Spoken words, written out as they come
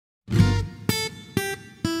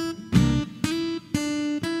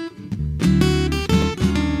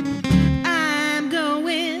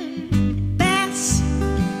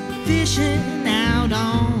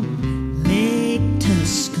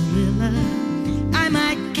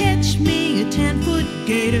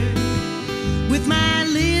with my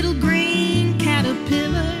little green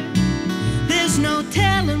caterpillar. There's no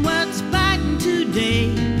telling what's biting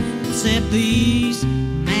today, except these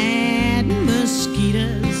mad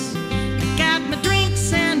mosquitoes. I got my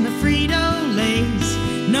drinks and my Frito-Lays.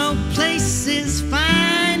 No place is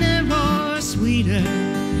finer or sweeter.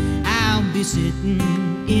 I'll be sitting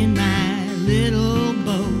in my little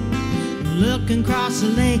boat, looking across the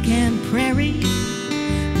lake and prairie.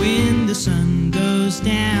 When the sun goes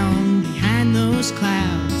down behind those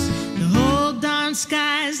clouds, the whole darn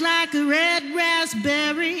sky's like a red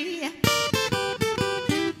raspberry.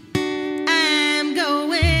 I'm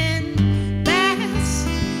going bass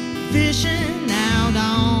fishing out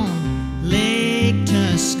on Lake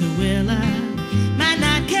Tuscarora. Might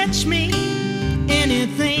not catch me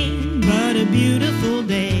anything but a beautiful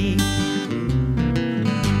day.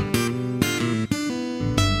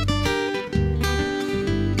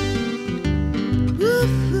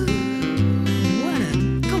 What a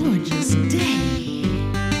gorgeous day.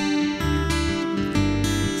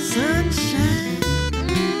 Sunshine.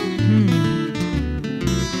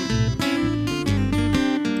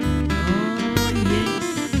 Oh yes,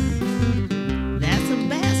 that's a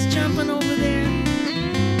bass jumping over there.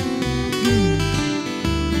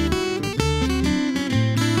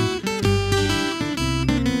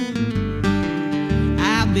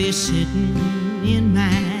 I'll be sitting in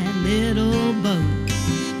my little boat,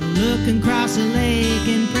 looking across the lake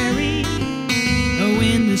and prairie.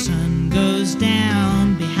 When the sun goes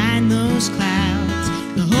down behind those clouds,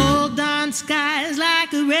 the whole darn sky's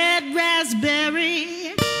like a red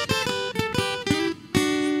raspberry.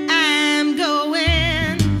 I'm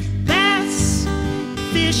going bass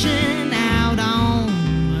fishing out on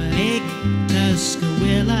Lake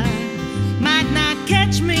Tuscarora. Might not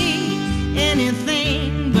catch me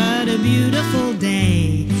anything but a beautiful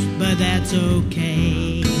day, but that's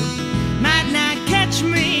okay. Might not catch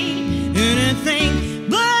me